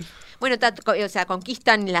bonanza. Bueno, o sea,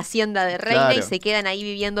 conquistan la hacienda de Reina Claro. y se quedan ahí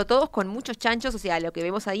viviendo todos con muchos chanchos. O sea, lo que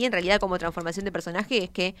vemos ahí en realidad como transformación de personaje es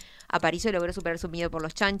que Aparicio logró superar su miedo por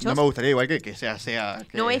los chanchos. No me gustaría igual que sea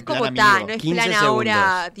que No es en plan como amigo. tal, no es 15 plan ahora,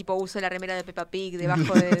 segundos. tipo uso la remera de Peppa Pig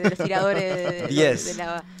debajo de los tiradores de 10.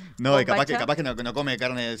 la No, y bombacha. capaz que no come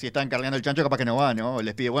carne. Si están cargando el chancho, capaz que no va, ¿no?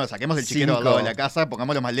 Les pide, bueno, saquemos el 5. chiquero al lado de la casa,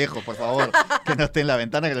 pongámoslo más lejos, por favor. Que no esté en la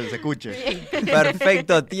ventana, que no se escuche.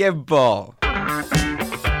 Perfecto tiempo.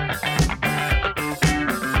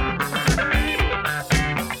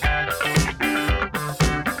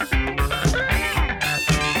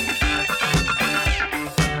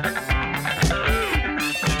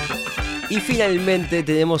 Y finalmente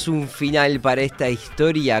tenemos un final para esta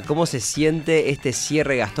historia. ¿Cómo se siente este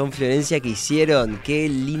cierre Gastón Florencia que hicieron? Qué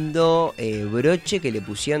lindo broche que le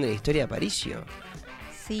pusieron a la historia de Aparicio.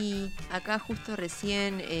 Sí, acá justo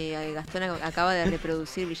recién Gastón acaba de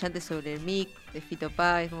reproducir Brillante sobre el mic de Fito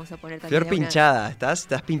Páez. Vamos a poner también. Flor pinchada, estás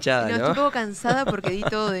pinchada, No, ¿no? estoy un poco cansada porque di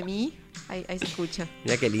todo de mí. Ahí se escucha.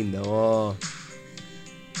 Mirá qué lindo. Oh.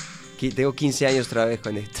 Tengo 15 años otra vez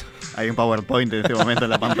con esto. Hay un PowerPoint en este momento en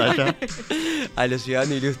la pantalla. A los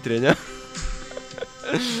ciudadanos ilustres, ¿no?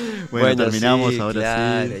 Bueno, terminamos, sí, ahora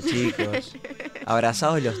claro, sí. chicos.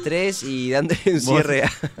 Abrazados los tres y dándole un cierre.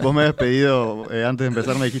 Vos me habías pedido, antes de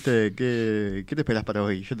empezar me dijiste, ¿qué te esperás para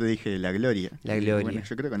hoy? Yo te dije, la gloria. La Y gloria. bueno,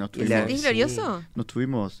 yo creo que nos Y ¿Te la- tuvimos, sentís glorioso?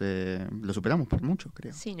 lo superamos por mucho,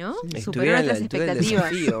 creo. Sí, ¿no? Superó Estuvieron a la nuestras altura del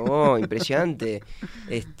expectativas. desafío. Oh, impresionante.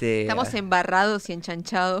 Estamos embarrados y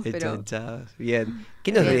enchanchados, pero Enchanchados. Bien.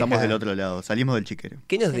 ¿Qué nos Bien. deja? Estamos del otro lado, salimos del chiquero.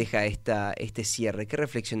 ¿Qué nos Sí. deja este cierre? ¿Qué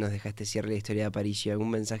reflexión nos deja este cierre de la historia de Aparicio? ¿Algún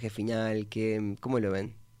mensaje final? ¿Cómo lo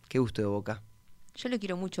ven? ¿Qué gusto de boca? yo lo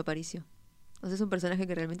quiero mucho, Aparicio. O sea, es un personaje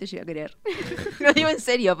que realmente llegué a querer. Lo digo en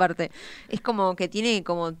serio, aparte. Es como que tiene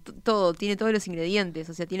como todo, tiene todos los ingredientes.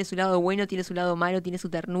 O sea, tiene su lado bueno, tiene su lado malo, tiene su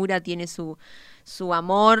ternura, tiene su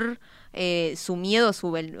amor, su miedo,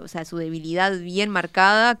 o sea, su debilidad bien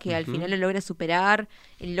marcada, que al final lo logra superar,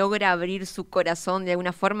 logra abrir su corazón de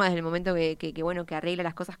alguna forma desde el momento que bueno, que arregla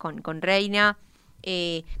las cosas con Reina.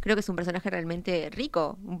 Creo que es un personaje realmente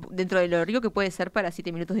rico, dentro de lo rico que puede ser para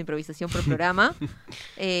 7 minutos de improvisación por programa.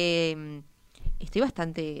 Estoy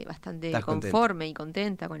bastante Estás conforme y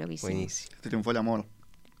contenta con lo que hicimos. Buenísimo. Te triunfó el amor.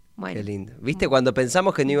 Bueno, Qué lindo. ¿Viste? Cuando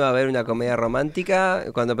pensamos que no iba a haber una comedia romántica,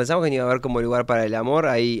 cuando pensamos que no iba a haber como lugar para el amor,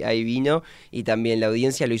 ahí vino. Y también la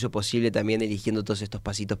audiencia lo hizo posible también eligiendo todos estos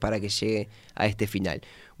pasitos para que llegue a este final.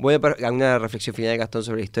 Bueno, ¿alguna reflexión final, Gastón,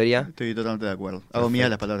 sobre la historia? Estoy totalmente de acuerdo. Hago mías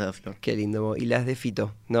las palabras de Flor. Qué lindo. Y las de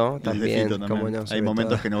Fito, ¿no? Las de También, Fito cómo no. Hay sobre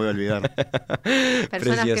momentos todo. que no voy a olvidar.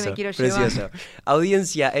 personas que me quiero llevar. Precioso.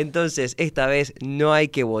 Audiencia, entonces, esta vez no hay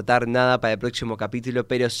que votar nada para el próximo capítulo,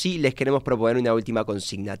 pero sí les queremos proponer una última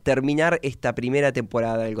consigna. Terminar esta primera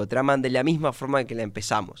temporada de Algo Traman de la misma forma que la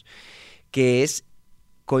empezamos, que es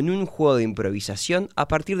con un juego de improvisación a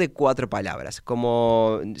partir de 4 palabras.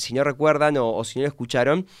 Como si no recuerdan o si no lo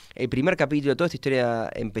escucharon, el primer capítulo de toda esta historia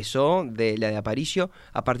empezó, de la de Aparicio,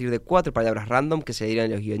 a partir de 4 palabras random que se le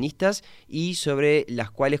dieron a los guionistas y sobre las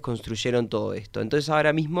cuales construyeron todo esto. Entonces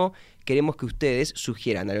ahora mismo queremos que ustedes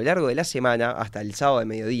sugieran a lo largo de la semana, hasta el sábado de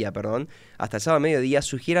mediodía,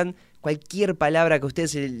 sugieran cualquier palabra que a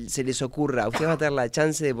ustedes se les ocurra. Ustedes van a tener la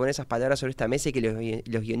chance de poner esas palabras sobre esta mesa y que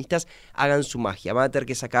los guionistas hagan su magia. Van a tener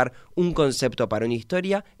que sacar un concepto para una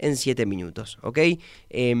historia en 7 minutos, ¿ok?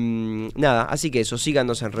 Nada, así que eso,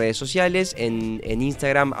 síganos en redes sociales, en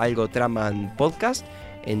Instagram, Algo Traman Podcast,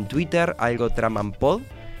 en Twitter, Algo Traman Pod,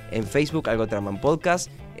 en Facebook, Algo Traman Podcast.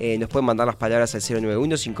 Nos pueden mandar las palabras al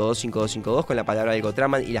 091-525252 con la palabra Algo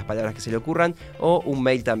Traman y las palabras que se le ocurran, o un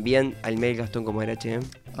mail también al mail, Gastón, como era, che.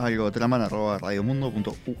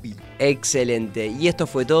 algotraman@radiomundo.ui. Excelente. Y esto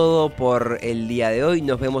fue todo por el día de hoy.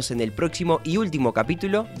 Nos vemos en el próximo y último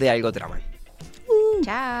capítulo de Algo Traman.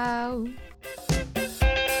 Chao.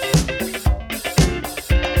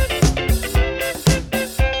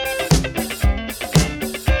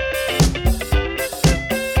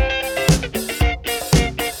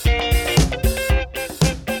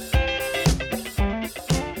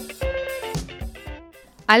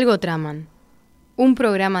 Algo Traman. Un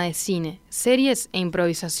programa de cine, series e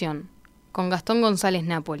improvisación. Con Gastón González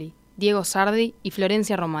Napoli, Diego Sardi y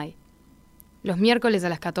Florencia Romay. Los miércoles a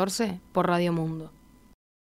las 14 por Radio Mundo.